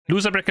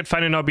Loser bracket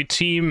final now be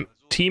Team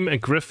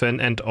Griffin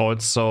and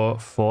also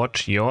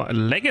Forge Your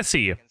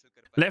Legacy.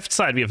 Left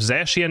side we have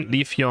Zacian,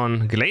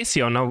 Leafeon,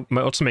 Glaceon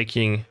now also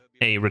making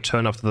a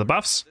return after the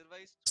buffs.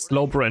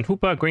 Slowbro and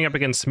Hooper going up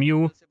against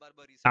Mew,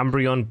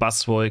 Umbreon,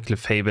 Buzzwole,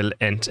 Clefable,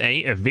 and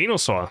a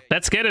Venusaur.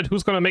 Let's get it.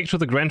 Who's gonna make it to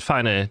the grand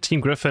final?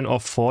 Team Griffin or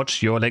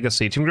Forge Your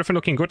Legacy? Team Griffin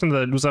looking good in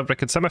the loser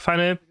bracket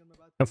semifinal.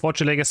 And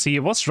Forge Your Legacy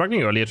was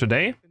struggling earlier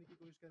today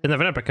in the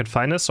winner bracket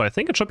final, so I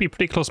think it should be a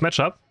pretty close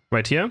matchup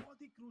right here.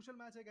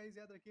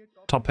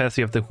 Top path,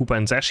 you have the Hooper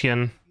and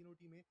Zacian.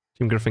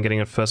 Team Griffin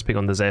getting a first pick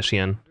on the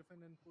Zacian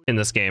in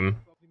this game.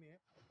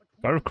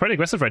 Quite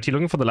aggressive right here,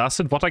 looking for the last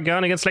hit.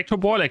 Watergun against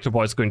Electroball.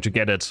 Electroball is going to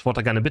get it.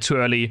 Watergun a bit too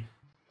early.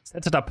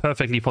 Sets it up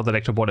perfectly for the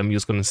Electroball, and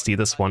Mew's going to steal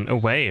this one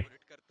away.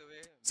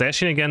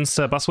 Zacian against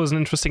Buzzwole is an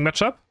interesting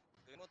matchup.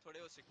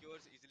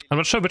 I'm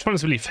not sure which one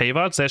is really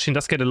favored. Zacian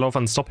does get a lot of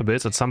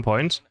unstoppables at some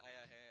point.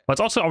 But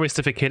it's also always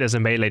difficult as a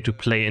melee to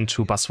play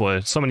into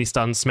Buzzwole. So many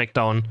stuns,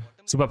 smackdown,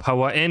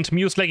 superpower, and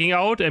Mew's lagging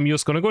out, and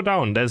Mew's gonna go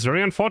down. That's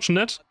very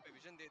unfortunate.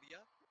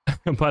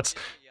 But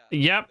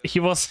yeah, he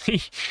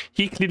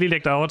clearly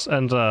lagged out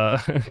and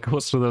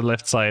goes to the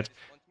left side.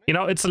 You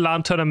know, it's a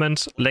LAN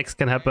tournament. Lags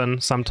can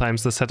happen.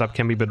 Sometimes the setup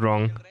can be a bit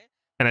wrong.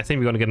 And I think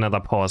we're gonna get another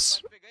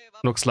pause.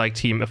 Looks like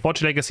Team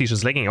Forge Legacy is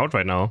just lagging out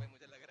right now.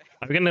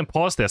 Are we getting a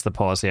pause? There's the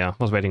pause, yeah. I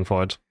was waiting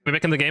for it. We're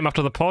back in the game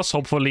after the pause.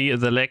 Hopefully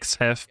the lags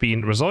have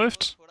been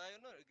resolved.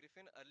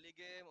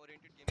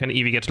 Can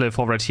Eevee get to level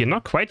 4 right here?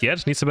 Not quite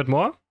yet. Needs a bit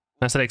more.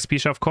 Nice that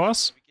XP share, of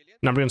course.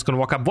 Umbreon's gonna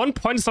walk up. 1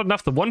 point is not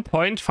enough. The 1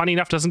 point, funny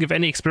enough, doesn't give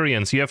any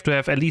experience. You have to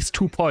have at least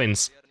 2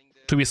 points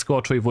to be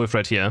scored to evolve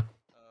right here.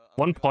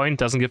 1 point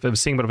doesn't give a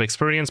single bit of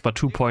experience, but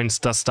 2 points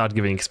does start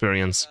giving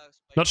experience.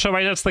 Not sure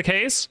why that's the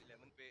case,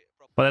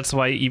 but that's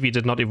why Eevee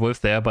did not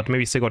evolve there, but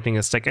maybe still getting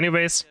a stack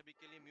anyways.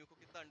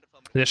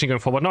 He's actually going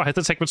forward now. Has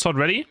the Sacred Sword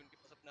ready?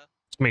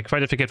 It's going to be quite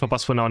difficult for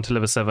Buzzwole now until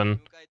level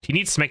 7. He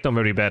needs Smackdown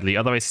very badly,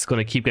 otherwise he's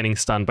going to keep getting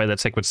stunned by that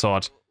Sacred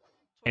Sword.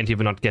 And he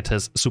will not get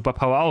his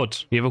superpower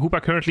out. We have a Hooper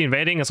currently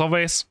invading, as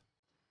always.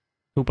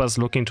 Hooper's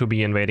looking to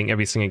be invading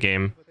every single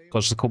game,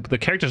 because the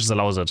character just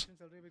allows it.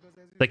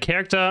 The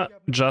character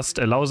just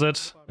allows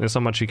it. There's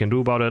not much you can do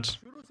about it.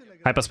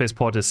 Hyperspace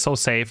Port is so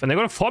safe. And they're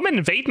going to 4-man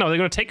invade now. They're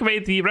going to take away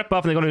the red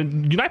buff, and they're going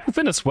to Unite Move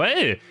in as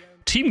well.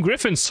 Team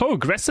Griffin so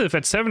aggressive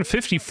at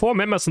 754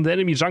 members in the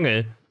enemy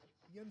jungle.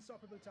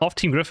 Of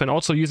Team Griffin,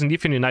 also using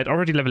Leafeon Unite,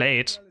 already level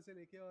 8.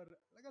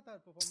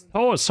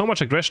 Oh, so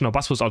much aggression. Now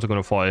Buzzwole's also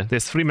going to fall.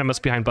 There's 3 members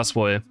behind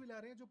Buzzwole.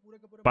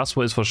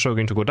 Buzzwole is for sure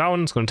going to go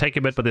down. It's going to take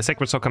a bit, but the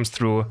Sacred Sword comes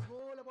through.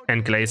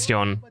 And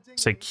Glaceon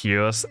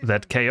secures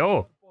that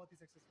KO.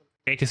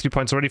 83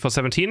 points already for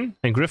 17.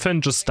 And Griffin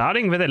just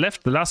starting where they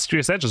left the last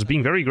 3 edges,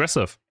 being very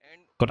aggressive.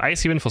 Got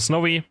Icy Wind for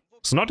Snowy.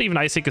 So not even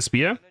Ice Seeker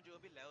Spear.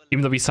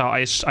 Even though we saw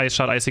Ice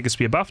Shard, Ice Seeker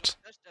Spear buffed.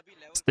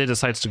 Still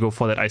decides to go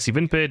for that Icy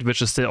Wind build,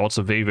 which is still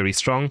also very, very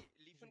strong.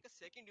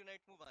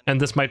 And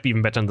this might be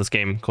even better in this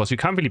game, because you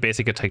can't really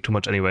basic attack too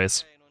much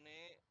anyways.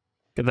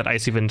 Get that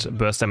Icy Wind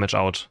burst damage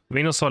out.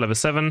 Venusaur level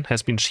 7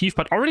 has been chief,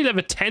 but already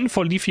level 10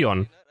 for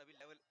Leafeon.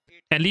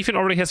 And Leafeon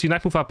already has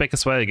Unite Move up back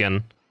as well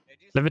again.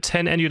 Level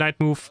 10 and Unite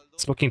Move.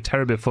 It's looking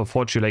terrible for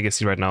Forge Your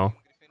Legacy right now.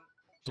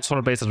 The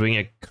Solar Blades are doing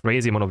a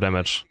crazy amount of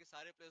damage.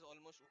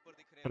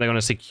 And they're going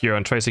to secure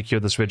and try to secure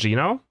this Reggie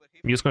now.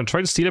 Mew's going to try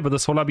to steal it with the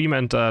Solar Beam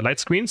and Light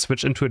Screen.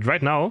 Switch into it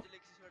right now.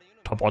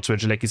 Top odds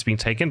Reggie is being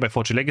taken by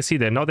Forge Your Legacy.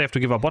 Now they have to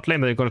give up bot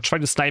lane. They're going to try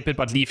to snipe it,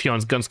 but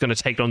Leafeon's going to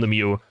take down the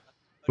Mew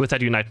with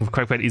that Unite Move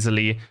quite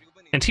easily.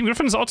 And Team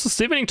Griffin is also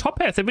still winning top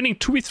path. They're winning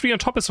 2v3 on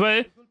top as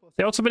well.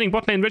 They're also winning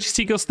bot lane. Reggie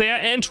Seeker's there,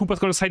 and Hooper's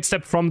going to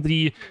sidestep from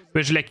the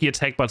Reggie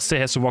attack, but still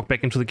has to walk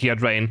back into the Kia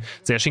Drain.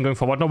 Zacian going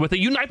forward now with the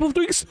Unite Move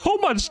doing so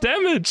much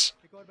damage.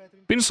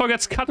 Venusaur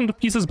gets cut into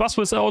pieces.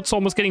 Buzzwole is also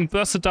almost getting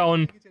bursted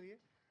down.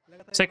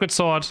 Sacred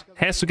Sword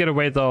has to get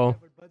away though.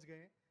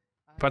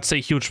 But it's a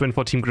huge win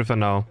for Team Griffin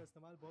now.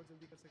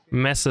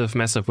 Massive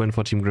win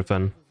for Team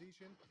Griffin.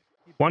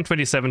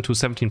 127 to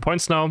 17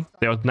 points now.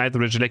 They outnight the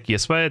Reggie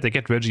as well. They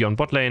get Reggie on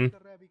bot lane.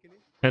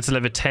 That's a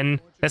level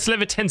 10. That's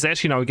level 10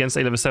 Zacian now against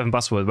a level 7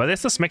 Buzzwole. But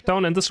there's the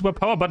Smackdown and the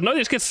Superpower. But no, they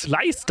just get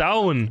sliced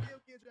down.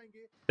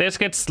 They just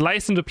get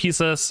sliced into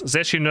pieces.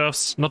 Zacian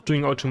nerfs not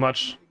doing all too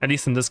much. At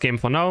least in this game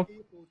for now.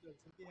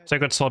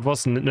 Sacred Sword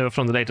was nerfed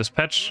from the latest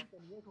patch.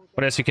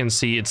 But as you can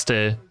see, it's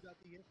still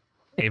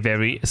a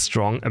very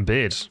strong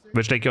build.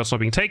 Reggie also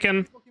being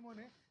taken.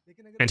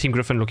 And Team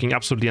Griffin looking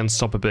absolutely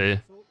unstoppable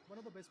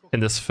in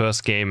this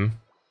first game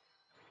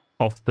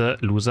of the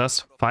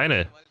losers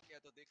final.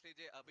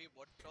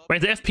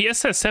 Wait, the FPS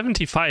says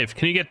 75.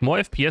 Can you get more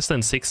FPS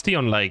than 60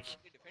 on like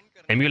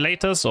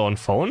emulators or on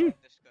phone?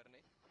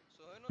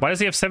 Why does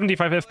he have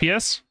 75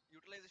 FPS?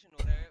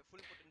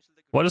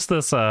 What is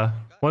this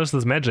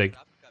magic?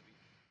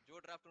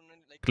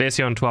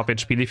 Glaceon to half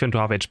HP, Leafeon to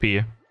half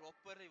HP.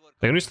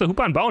 They're gonna use the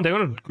Hooper Unbound. They're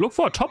gonna look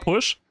for a top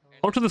push.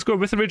 Onto the score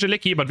with the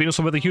Reggie, but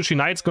Venusaur with a huge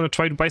Unite is gonna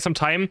try to buy some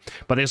time,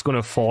 but it's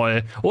gonna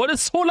fall. Oh, the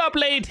Solar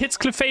Blade hits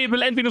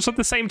Clefable and Venusaur at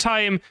the same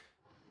time.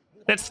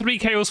 That's 3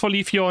 KOs for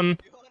Leafeon.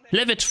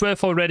 Level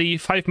 12 already,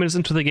 5 minutes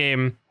into the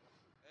game.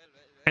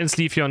 And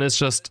Leafeon is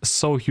just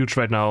so huge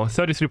right now.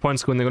 33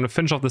 points goal, and they're going to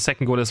finish off the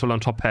second goal as well on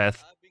top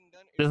path.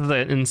 This is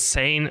an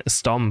insane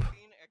stomp.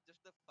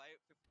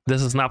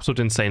 This is an absolute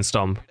insane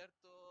stomp.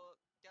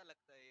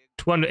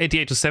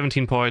 288 to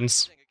 17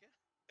 points.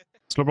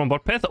 Slowbro on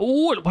bot path.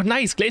 Oh, what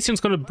nice.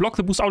 Glaceon's going to block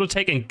the boost auto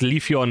take, and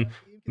Leafeon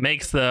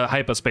makes the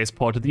hyperspace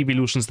port. The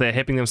evolutions there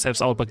helping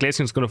themselves out, but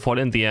Glaceon's going to fall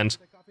in the end.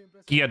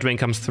 Giga Drain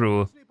comes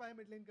through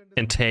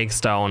and takes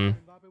down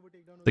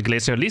the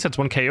Glaceon. At least that's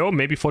 1 KO.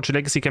 Maybe Fortune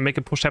Legacy can make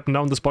a push happen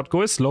down this bot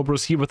goal.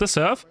 Slowbro's here with the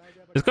surf.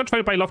 He's going to try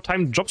to buy a lot of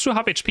time. Drops to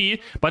half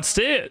HP, but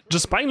still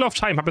just buying a lot of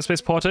time.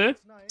 Hyperspace portal.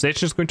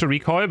 Zacian is going to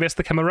recoil. Where's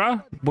the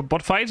camera?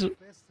 Bot fight.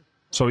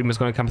 Sorim is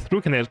going to come through.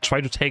 Can they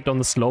try to take down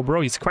the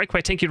Slowbro? He's quite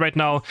tanky right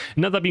now.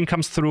 Another beam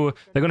comes through.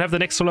 They're going to have the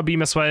next solar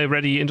beam as well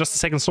ready in just a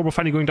second. Slowbro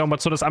finally going down,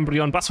 but so does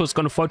Umbreon. Basso is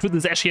going to fall to the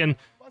Zacian.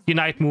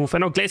 Unite move.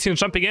 And now Glaceon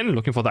jumping in,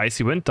 looking for the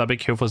Icy Wind. Double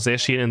kill for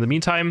Zacian in the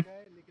meantime.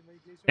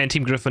 And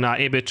Team Griffin are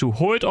able to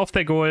hold off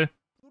their goal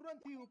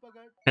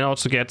and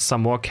also get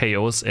some more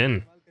KOs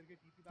in.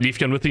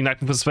 Leafeon with the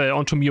Unite move as well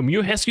onto Mew.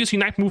 Mew has used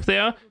Unite move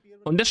there.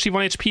 On this, she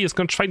 1 HP is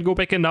going to try to go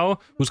back in now.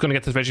 Who's going to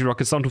get the Veggie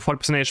Rockets down to 40%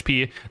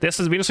 HP? There's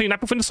the Venusaur Unite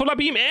move in the Solar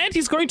Beam, and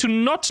he's going to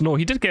not. No,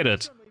 he did get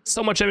it.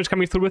 So much damage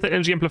coming through with the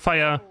Energy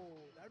Amplifier.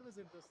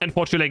 And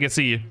Fortune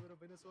Legacy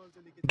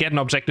get an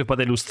objective, but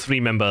they lose 3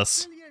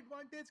 members.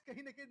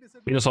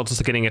 Venusaur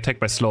is getting attacked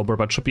by Slowbro,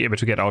 but should be able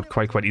to get out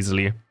quite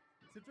easily.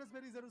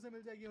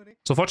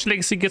 So Fortune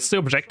Legacy gets the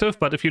objective,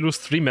 but if you lose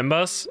 3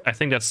 members, I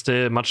think that's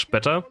still much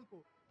better.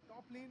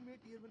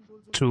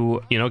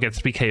 To, you know, get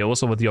 3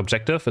 KOs over the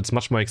objective. It's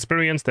much more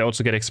experience. They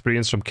also get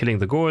experience from killing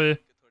the goal.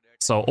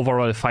 So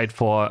overall a fight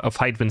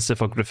wins still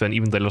for Griffin,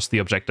 even though they lost the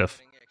objective.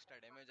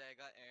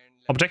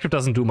 Objective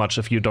doesn't do much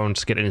if you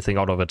don't get anything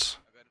out of it.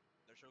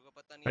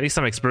 At least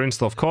some experience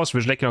though, of course.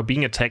 Vigilek now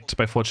being attacked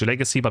by Fortune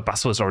Legacy, but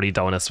Basso is already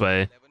down as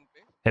well.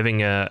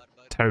 Having a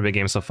terrible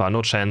game so far,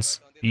 no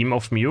chance. Beam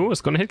of Mew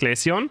is gonna hit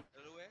Glaceon.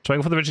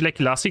 Trying for the Vigilek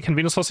last week. Can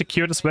Venusaur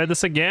secure it as well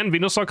this again?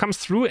 Venusaur comes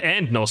through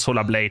and no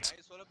Solar Blade.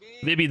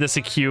 Maybe the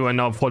secure, and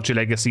now Fortune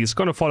Legacy is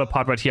gonna fall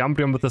apart right here.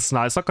 Umbreon with the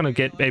Snarl is not gonna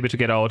get able to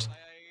get out.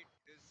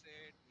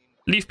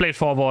 Leaf Blade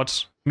forward.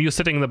 Mew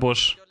sitting in the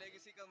bush.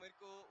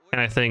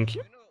 And I think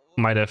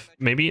might have,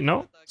 maybe,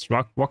 no. It's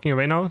walking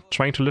away now.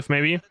 Trying to live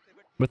maybe.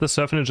 With the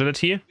Surf and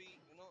Agility.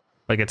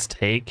 But gets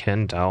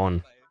taken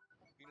down.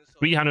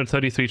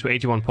 333 to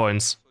 81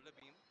 points.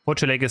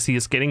 Fortune Legacy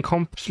is getting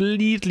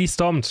completely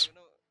stomped.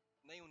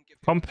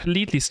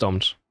 Completely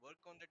stomped.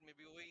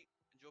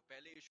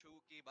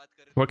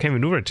 What can we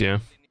do right here?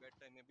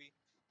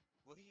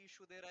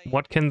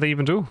 What can they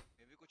even do?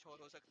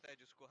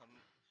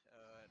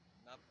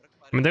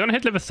 I mean, they're gonna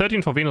hit level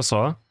 13 for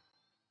Venusaur.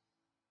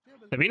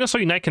 The Venusaur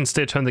Unite can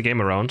still turn the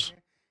game around.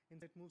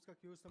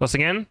 Because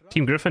again,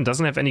 Team Griffin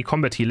doesn't have any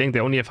combat healing,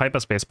 they only have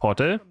Hyperspace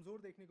Portal.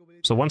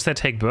 So once they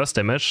take burst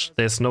damage,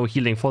 there's no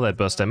healing for that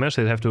burst damage.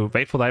 They have to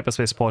wait for the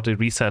Hyperspace Portal,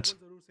 reset,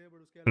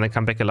 and then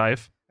come back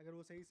alive.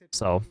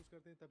 So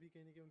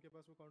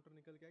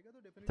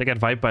they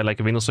get wiped by like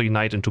a Venusaur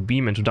Unite into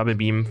Beam, into Double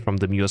Beam from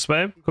the Mew as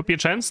well. Could be a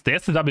chance.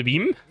 There's the Double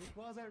Beam.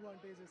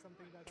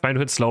 Trying to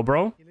hit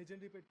Slowbro.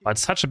 But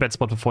it's such a bad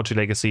spot for Fortune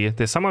Legacy.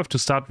 They somehow have to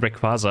start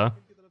Rayquaza.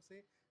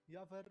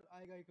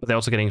 But they're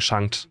also getting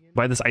shanked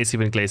by this Icy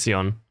Wind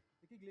Glaceon.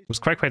 It was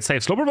quite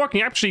safe. Slowbro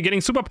walking, actually getting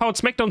super powered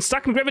Smackdown,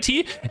 stuck in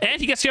gravity. And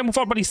he gets to move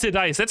out, but he still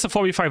dies. That's a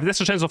 4v5. That's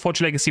the chance of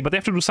Fortune Legacy. But they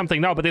have to do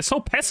something now. But they're so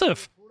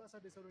passive.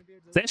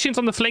 Zacian's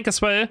on the flank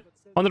as well.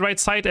 On the right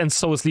side, and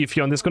so is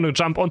Leafeon. He's going to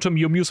jump onto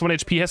Mew. Mew's 1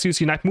 HP, has to use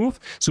Unite move.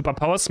 Super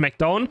power,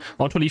 Smackdown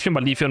onto Leafeon,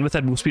 but Leafeon with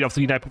that move speed of the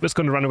Unite move is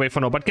going to run away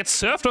for now, but gets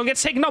surfed on,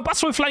 gets taken out.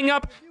 Buzzwole flying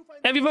up,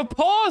 and we have a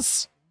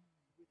pause!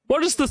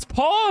 What is this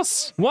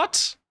pause?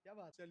 What?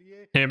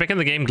 And back in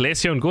the game,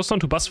 Glaceon goes down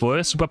to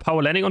Buzzwole. Super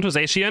power landing onto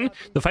Zacian.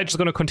 The fight is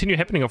going to continue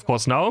happening, of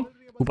course, now.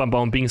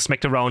 Hoopambaum being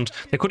smacked around.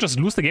 They could just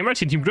lose the game right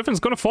here. Team Griffin is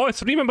going to fall.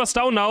 3 members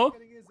down now.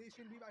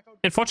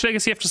 And Fortune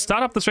Legacy have to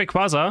start up this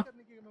Rayquaza.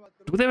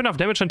 Do they have enough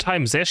damage in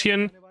time?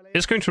 Zacian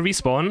is going to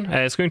respawn,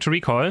 is going to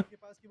recall.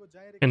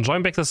 And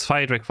join back this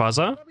fight,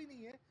 Rayquaza.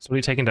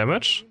 Slowly taking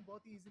damage.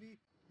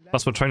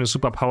 Plus we're trying to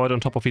super powered on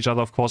top of each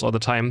other, of course, all the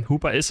time.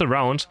 Hooper is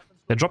around.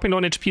 They're dropping low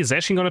on HP.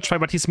 Zacian gonna try,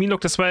 but he's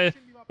mean-looked as well.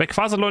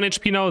 Rayquaza low on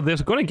HP now. They're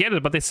gonna get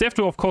it, but they still have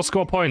to, of course,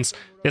 score points.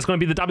 There's gonna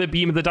be the double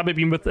beam. The double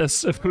beam with the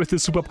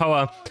super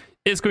power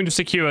is going to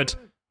secure it.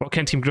 What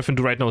can Team Griffin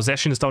do right now?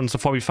 Zacian is down to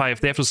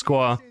 4v5. They have to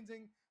score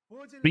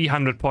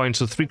 300 points,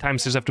 so 3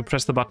 times they just have to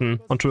press the button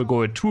onto a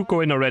goal. 2 go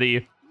in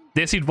already.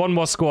 They need 1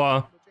 more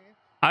score.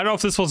 I don't know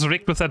if this was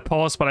rigged with that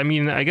pause, but I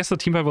mean, I guess the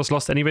team fight was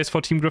lost anyways for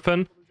Team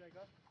Griffin.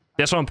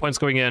 There's 1 points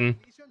going in,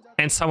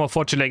 and some of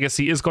Fortune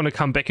Legacy is going to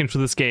come back into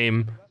this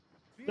game.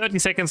 30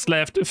 seconds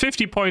left,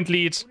 50-point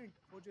lead.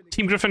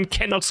 Team Griffin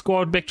cannot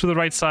score back to the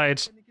right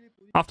side.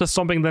 After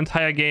stomping the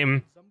entire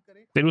game,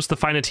 they lose the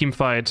final team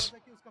fight.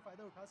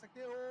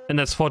 And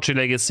that's Fortune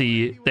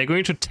Legacy. They're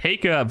going to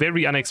take a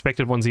very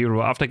unexpected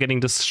 1-0 after getting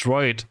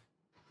destroyed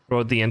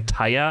throughout the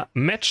entire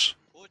match.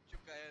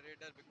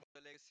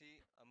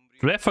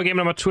 Draft for game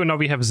number 2, and now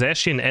we have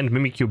Zacian and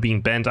Mimikyu being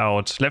banned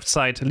out. Left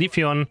side,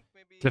 Leafeon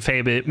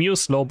Clefable, Mew,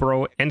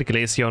 Slowbro, and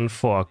Glaceon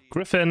for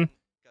Griffin.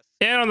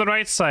 And on the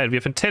right side, we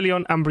have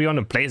Inteleon, Umbreon,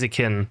 and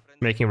Blaziken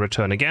making a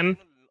return again.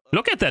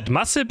 Look at that,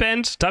 Muscle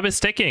Band double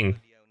stacking.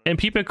 And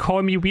people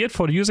call me weird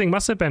for using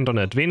Muscle Band on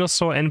it.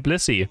 Venusaur and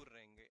Blissey.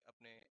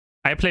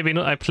 I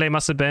play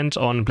Muscle Band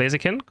on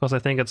Blaziken, because I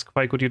think it's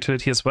quite good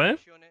utility as well.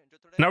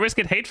 And I always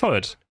get hate for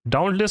it.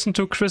 Don't listen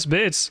to Chris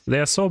builds. They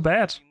are so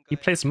bad. He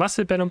plays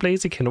Muscle Band on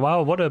Blaziken.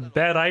 Wow, what a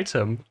bad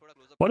item.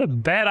 What a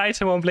bad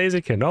item on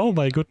Blaziken. Oh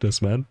my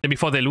goodness, man. And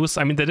before they lose,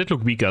 I mean, they did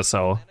look weaker,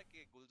 so...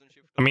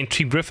 I mean,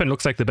 Team Griffin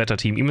looks like the better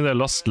team. Even though they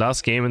lost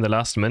last game in the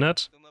last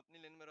minute,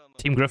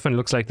 Team Griffin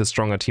looks like the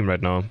stronger team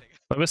right now.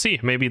 But we'll see.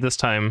 Maybe this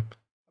time,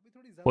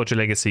 Forge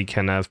Legacy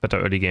can have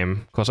better early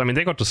game. Because, I mean,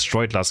 they got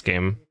destroyed last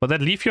game. But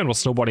that Leafeon was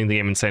snowballing the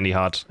game insanely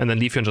hard. And then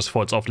Leafeon just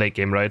falls off late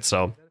game, right?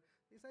 So...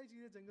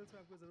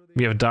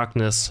 we have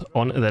Darkness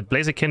on that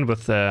Blaziken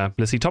with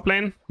Blissey top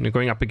lane. We're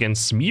going up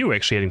against Mew,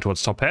 actually heading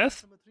towards top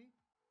path.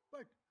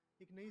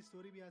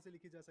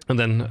 And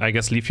then, I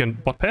guess,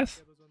 Leafeon bot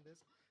path.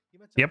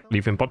 Yep,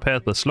 Leafeon bot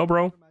path with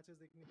Slowbro.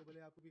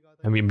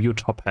 And we Mew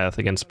top path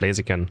against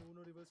Blaziken.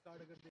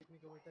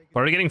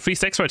 We're already getting 3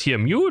 stacks right here.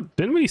 Mew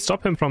didn't really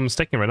stop him from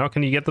stacking right now.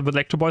 Can you get the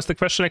Electro is the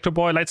question, Electro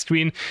Boy, light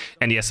screen.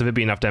 And yes, it will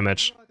be enough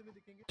damage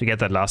to get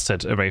that last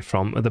hit away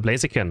from the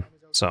Blaziken.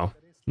 So,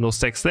 no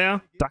stacks there.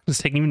 Darkness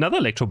taking another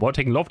Electro Ball,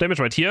 taking a lot of damage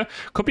right here.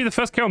 Could be the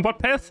first KO on bot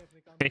path.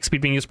 X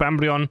speed being used by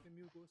Umbreon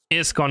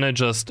is gonna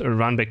just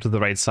run back to the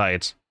right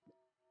side.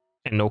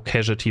 And no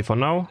casualty for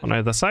now on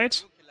either side.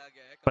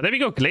 But there we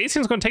go.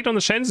 Glaceon's gonna take down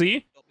the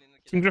Shenzi.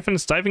 Team Griffin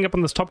is diving up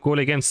on this top goal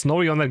against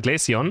Snowy on that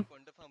Glaceon.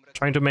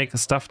 Trying to make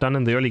stuff done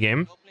in the early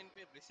game.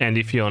 And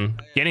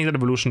Leafeon getting that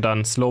evolution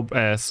done.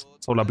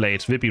 Solar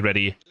Blade will be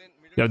ready.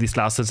 We have these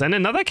last hits. And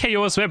another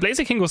KO as well.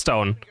 Blaziken goes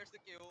down.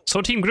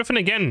 So Team Griffin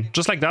again,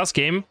 just like last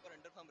game,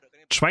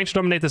 trying to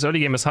dominate this early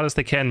game as hard as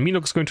they can.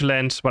 Minok's going to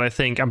land, but I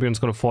think Umbreon's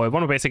going to fall.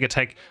 One more basic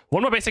attack.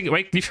 One more basic...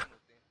 Wait,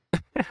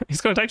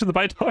 he's going to die to the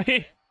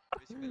Baltoy.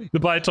 The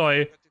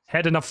Baltoy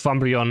had enough of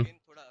Umbreon.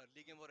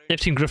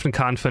 If Team Griffin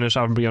can't finish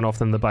Umbreon off,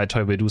 then the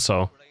Baltoy will do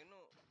so.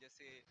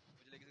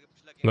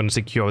 I'm going to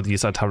secure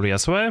these Atari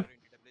as well.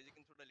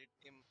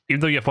 Even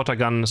though you have Water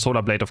Gun,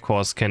 Solar Blade, of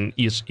course, can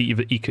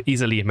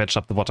easily match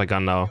up the Water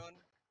Gun now.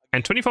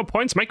 And 24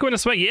 points might go in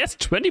as well. Yes,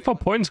 24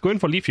 points going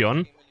for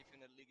Leafeon.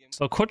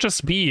 So could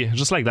just be,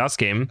 just like last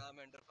game,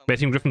 where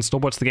Team Griffin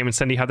snowballs the game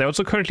insanely hard. They're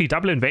also currently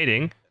double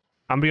invading.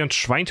 Umbreon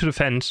trying to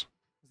defend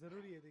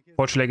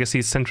Forge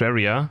Legacy's central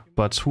area,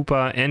 but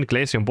Hooper and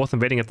Glaceon both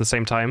invading at the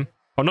same time.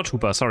 Oh, not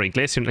Hooper, sorry.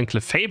 Glaceon and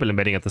Clefable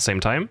invading at the same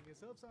time.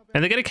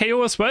 And they get a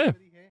KO as well.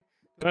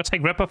 Gonna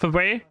take Wrap Up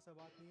away.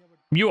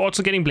 Mew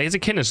also getting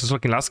Blaziken. It's just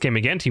looking last game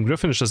again. Team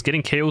Griffin is just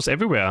getting KOs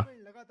everywhere.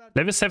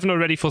 Level 7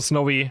 already for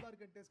Snowy.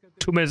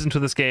 2 minutes into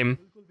this game.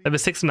 Level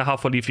 6.5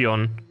 for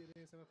Leafeon.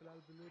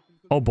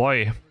 Oh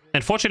boy.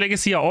 And Forge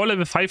Legacy are all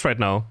level 5 right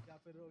now.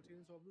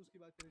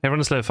 Everyone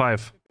is level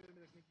 5.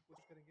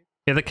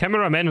 Yeah, the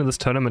cameraman in this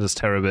tournament is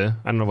terrible.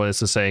 I don't know what else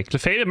to say.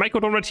 Clefable might go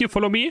down right here.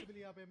 Follow me.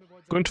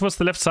 Going towards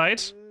the left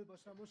side.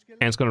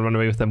 And it's going to run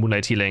away with the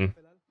Moonlight Healing.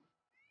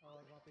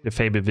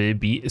 Clefable will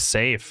be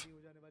safe.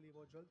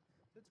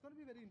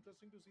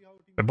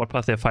 The bot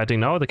path they're fighting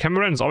now. The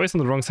cameraman is always on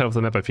the wrong side of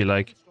the map, I feel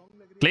like.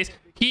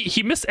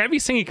 He missed every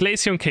single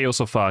Glaceon KO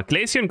so far.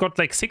 Glaceon got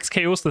like 6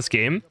 KOs this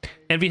game,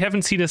 and we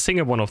haven't seen a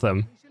single one of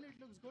them.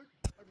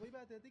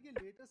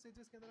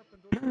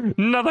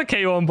 Another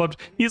KO on bot.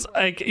 He's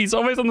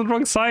always on the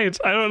wrong side.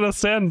 I don't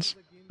understand.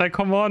 Like,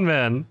 come on,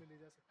 man.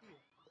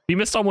 We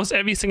missed almost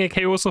every single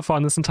KO so far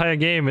in this entire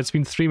game. It's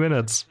been 3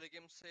 minutes.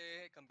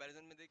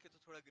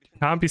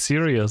 Can't be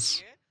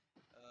serious.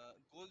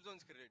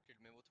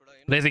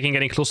 Blaziken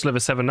getting close to level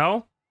 7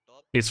 now.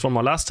 Needs one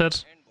more last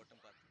hit.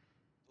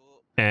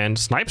 And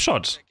Snipe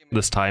Shot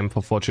this time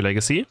for Forge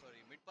Legacy.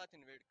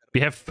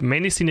 We have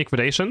mainly seen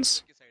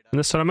liquidations in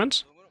this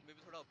tournament,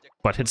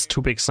 but hits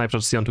 2 big Snipe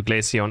Shots here onto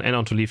Glaceon and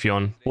onto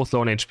Leafeon, both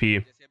low on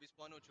HP.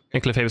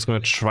 And Clefable is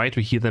going to try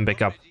to heal them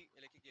back up.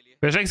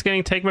 Regielek's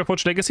getting taken by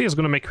Forge Legacy, is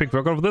going to make quick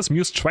work out of this.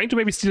 Mew's trying to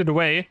maybe steal it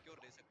away,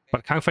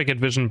 but can't quite get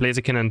vision.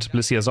 Blaziken and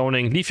Blissey are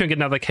zoning. Leafeon get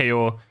another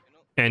KO,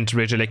 and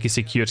Regielek is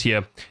secured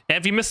here.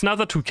 And we missed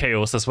another 2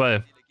 KOs as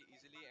well.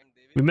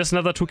 We missed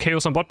another 2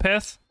 KOs on bot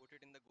path.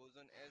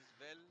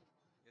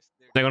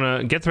 They're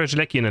gonna get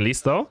Regielek in at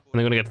least though, and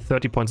they're gonna get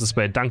 30 points as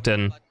well, dunked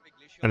in,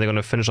 and they're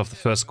gonna finish off the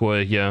first goal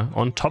here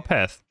on top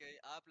path.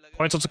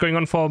 Points also going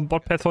on for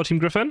bot path for Team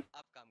Griffin.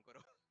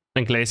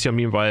 And Glaceon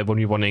meanwhile will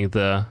be winning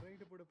the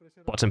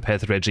bottom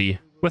path Reggie.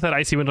 With that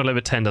Icy Wind on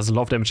level 10, does a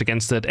lot of damage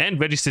against it, and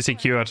Reggie's still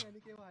secured.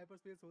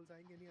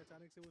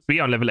 3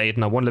 on level 8,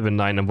 now 1 level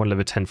 9 and 1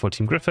 level 10 for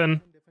Team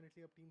Griffin.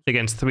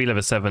 Against 3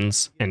 level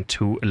 7s and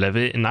 2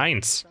 level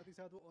 9s.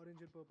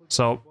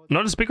 So,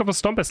 not as big of a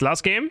stomp as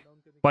last game.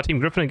 But Team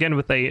Griffin again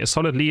with a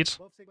solid lead.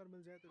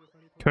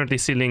 Currently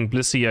sealing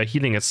Blissey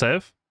healing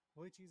itself.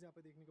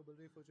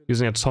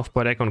 Using a soft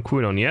boiled egg on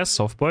cooldown. Yes,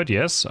 soft boiled,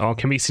 yes. Oh,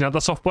 can we see another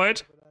soft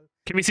boiled?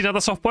 Can we see another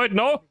soft boiled?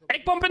 No!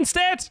 Egg bomb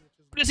instead!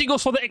 Blissey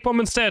goes for the egg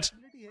bomb instead.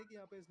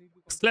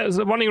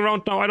 running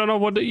around now. I don't know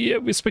what... Yeah,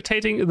 we're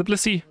spectating the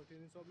Blissey.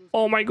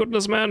 Oh my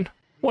goodness, man.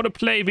 What a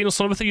play.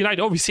 Venusaur with the Unite.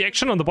 Oh, we see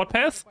action on the bot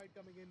path.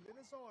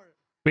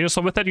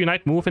 Venusaur with that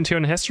Unite move, and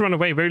Tyrion has to run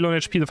away. Very low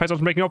HP. The fight's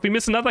also breaking off. We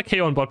miss another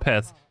KO on bot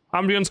path.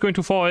 Umbreon's going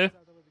to fall.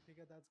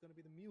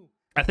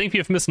 I think we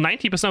have missed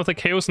 90% of the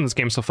KOs in this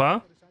game so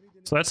far.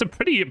 So that's a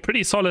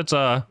pretty solid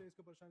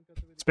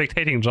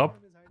spectating job.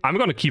 I'm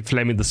gonna keep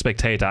flaming the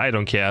spectator. I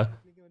don't care.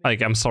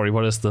 Like, I'm sorry,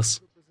 what is this?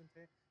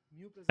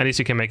 At least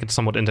you can make it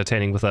somewhat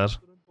entertaining with that.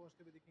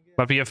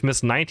 But we have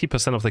missed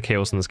 90% of the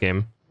KOs in this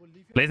game.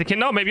 Blaziken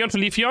now, maybe onto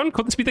Leafeon.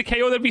 Could this be the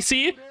KO that we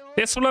see?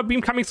 There's Solar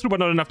Beam coming through, but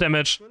not enough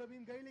damage.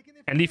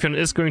 And Leafeon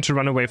is going to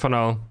run away for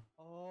now.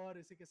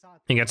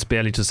 He gets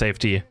barely to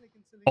safety.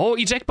 Oh,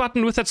 eject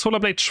button with that Solar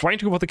Blade trying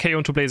to go for the KO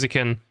into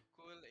Blaziken.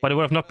 But it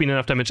would have not been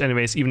enough damage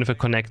anyways, even if it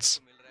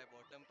connects.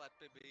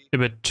 A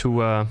bit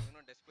too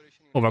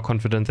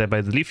overconfident there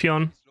by the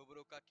Leafeon.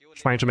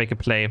 Trying to make a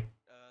play.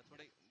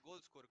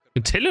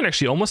 Tyrion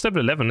actually almost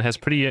level 11, has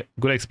pretty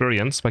good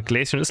experience, but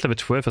Glaceon is level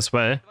 12 as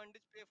well.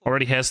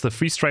 Already has the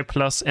Free Strike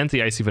Plus and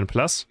the Ice Even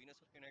Plus.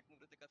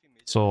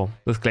 So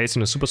this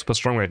Glaceon is super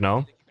strong right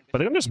now. But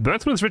they're gonna just burn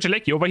through this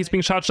Regieleki. Overheat's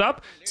being charged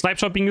up. Snipe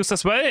Shot being used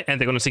as well. And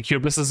they're gonna secure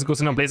Blissey.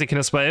 Goes in on Blaziken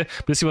as well.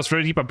 Blissey was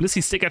very deep, but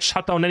Blissey still gets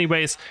shut down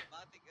anyways.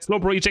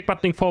 Slowbro eject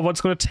buttoning forward.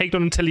 It's gonna take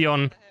down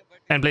Tyrion.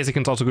 And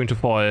Blaziken's also going to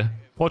fall.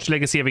 Fortune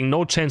Legacy having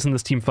no chance in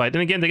this team fight.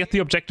 And again, they get the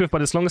objective,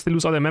 but as long as they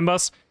lose all their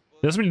members,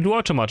 it doesn't really do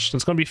out too much.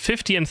 It's gonna be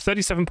 50 and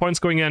 37 points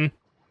going in.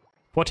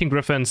 14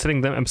 Griffin,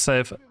 setting them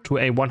himself to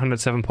a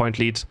 107 point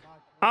lead.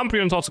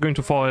 Umbreon's also going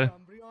to fall.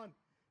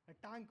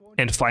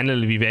 And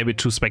finally, we were able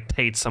to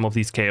spectate some of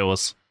these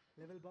KOs.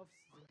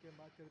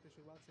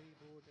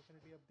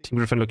 Team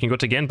Griffin looking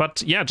good again,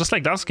 but yeah, just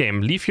like last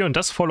game, Leafeon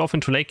does fall off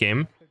into late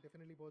game.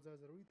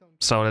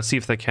 So let's see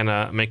if they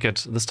can make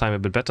it this time a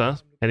bit better.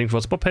 Heading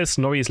towards bot pace,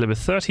 Snorri is level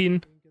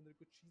 13.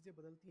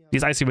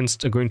 These Icy Winds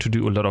are going to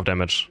do a lot of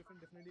damage.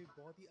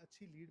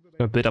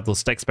 Gonna build up those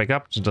stacks back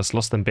up, just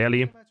lost them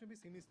barely.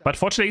 But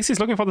fortunately, Legacy is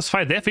looking for this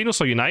fight. They have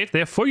Venusaur Unite, they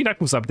have 4 Unite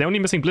moves up, they're only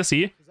missing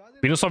Blissey.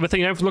 Venusaur with the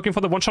Unite looking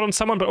for the one-shot on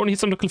someone, but only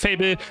hits on the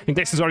Clefable. And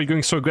Dex is already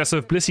going so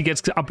aggressive. Blissey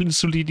gets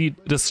absolutely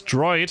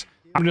destroyed.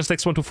 Umbreon's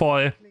next one to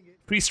fall.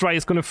 Freeze Dry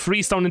is gonna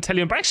freeze down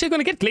Inteleon, but actually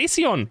gonna get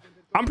Glaceon.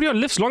 Umbreon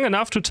lives long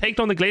enough to take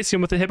down the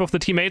Glaceon with the help of the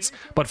teammates,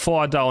 but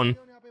 4 are down.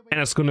 And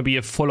it's gonna be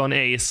a full-on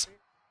ace.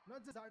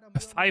 A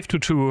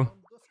 5-2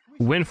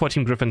 win for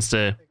Team Griffin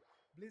still.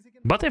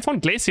 But they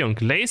found Glaceon.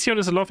 Glaceon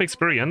is a lot of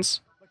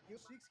experience.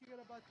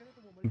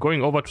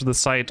 Going over to the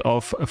side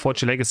of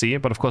Fortune Legacy,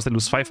 but of course they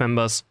lose 5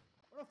 members.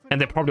 And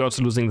they're probably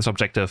also losing this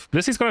objective.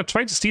 Blissey's gonna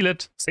try to steal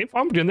it. Same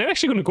for Umbreon. They're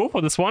actually gonna go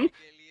for this one.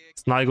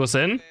 Snarl goes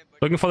in.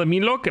 Looking for the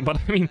mean look, but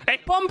I mean,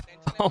 egg bomb!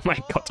 Oh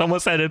my god,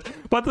 almost had it.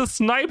 But the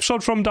snipe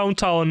shot from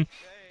downtown.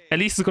 At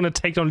least it's gonna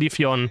take down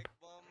Leafeon. And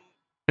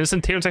this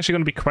Inteleon's actually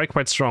gonna be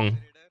quite strong.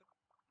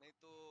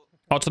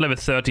 Out to level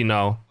 30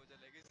 now.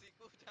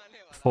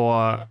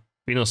 For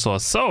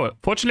Venusaur. So,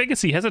 Fortune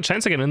Legacy has a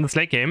chance again in this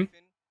late game.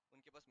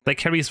 Their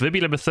carries will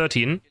be level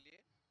 13.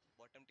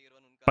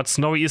 But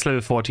Snowy is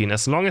level 14.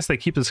 As long as they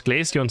keep this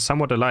Glaceon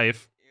somewhat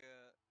alive,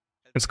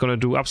 it's gonna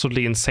do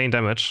absolutely insane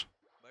damage.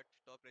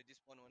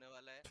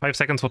 5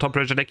 seconds for top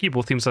Regieleki.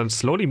 Both teams are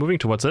slowly moving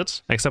towards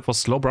it, except for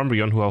Slow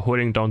Umbreon, who are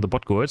holding down the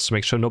bot goals to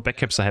make sure no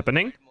backcaps are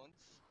happening.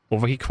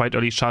 Overheat quite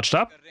early charged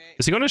up.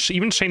 Is he gonna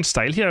even change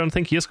style here? I don't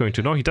think he is going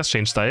to. No, he does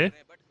change style.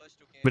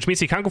 Which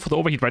means he can't go for the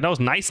overheat right now.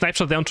 Nice snipe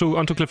shot there onto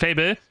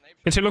Clefable.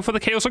 And to look for the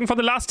chaos, looking for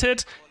the last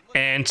hit.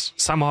 And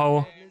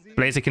somehow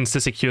Blaziken still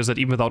secures it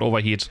even without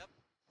overheat.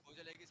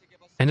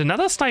 And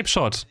another snipe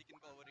shot.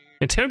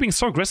 Inteleon being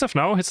so aggressive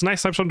now. Hits a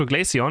nice snipe shot to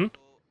Glaceon.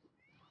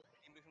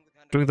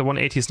 Doing the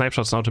 180 snipe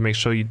shots now to make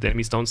sure the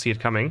enemies don't see it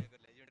coming.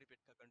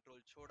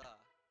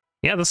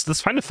 Yeah, this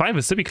final 5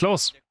 will still be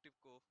close.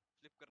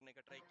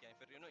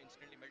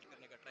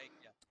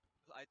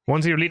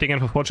 1-0 lead again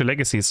for Fortune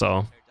Legacy,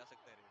 so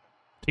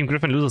Team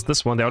Griffin loses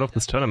this one, they're out of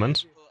this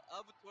tournament.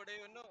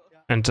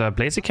 And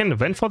Blaziken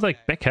went for the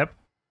backcap.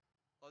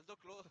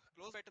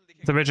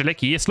 The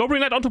Regieleki.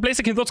 Slowbro Knight onto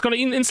Blaziken, so it's gonna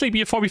instantly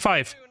be a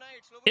 4v5.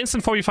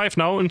 Instant 4v5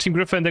 now in Team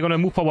Griffin. They're gonna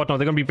move forward now.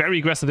 They're gonna be very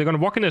aggressive. They're gonna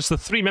walk in as the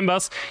 3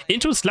 members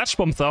into Sludge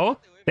Bomb though.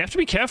 They have to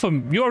be careful.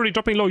 You're already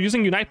dropping low,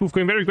 using Unite move,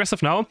 going very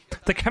aggressive now.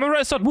 The camera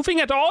is not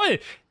moving at all.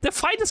 The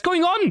fight is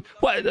going on.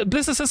 Well,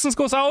 Bliss Assistance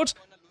goes out.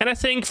 And I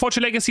think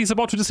Fortune Legacy is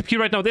about to disappear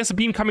right now. There's a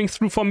beam coming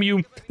through from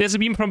you. There's a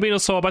beam from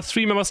Venusaur, but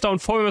 3 members down,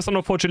 4 members down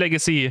on Fortune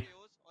Legacy.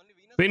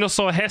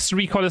 Venusaur has to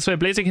recall as well.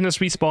 Blaziken has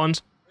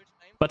respawned.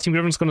 But Team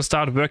Griffin's gonna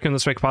start working on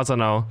this Rayquaza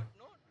now.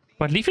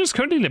 But Leafeon is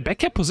currently in the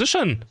backcap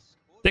position.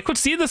 They could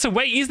steal this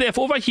away easily. They have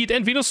Overheat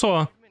and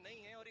Venusaur.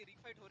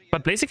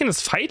 But Blaziken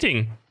is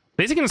fighting.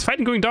 Blaziken is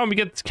fighting going down. We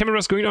get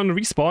cameras going on the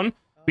respawn.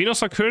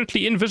 Venusaur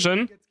currently in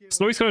vision.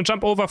 Snowy's gonna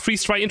jump over,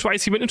 freeze try into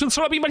Icy Wind, into the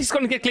Solar Beam, but he's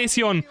gonna get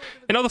Glaceon.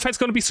 And now the fight's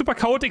gonna be super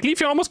chaotic.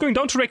 Leafeon almost going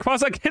down to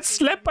Rayquaza, gets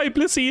slapped by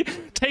Blissey,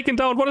 taken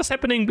down. What is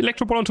happening?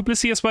 Electro Ball onto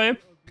Blissey as well.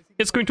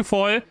 It's going to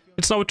fall.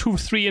 It's now a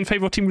 2-3 in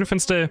favor of Team Griffin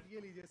still.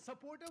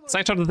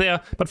 Side shot is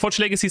there, but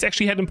Fortune Legacy's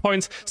actually heading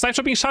points. Side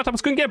shot being shot up,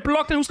 it's gonna get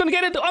blocked, and who's gonna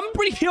get it?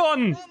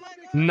 Umbreon!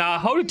 Nah,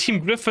 how did Team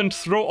Griffin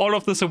throw all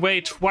of this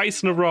away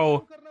twice in a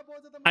row?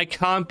 I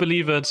can't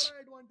believe it.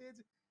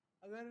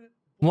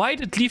 Why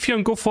did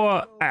Leafeon go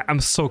for... I'm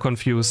so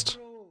confused.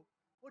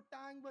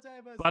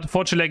 But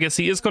Fortune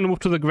Legacy is gonna move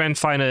to the grand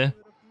final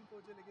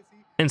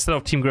instead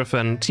of Team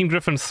Griffin. Team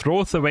Griffin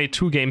throws away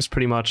 2 games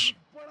pretty much.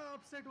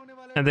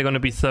 And they're gonna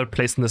be 3rd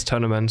place in this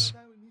tournament.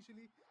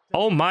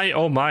 Oh my,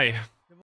 oh my.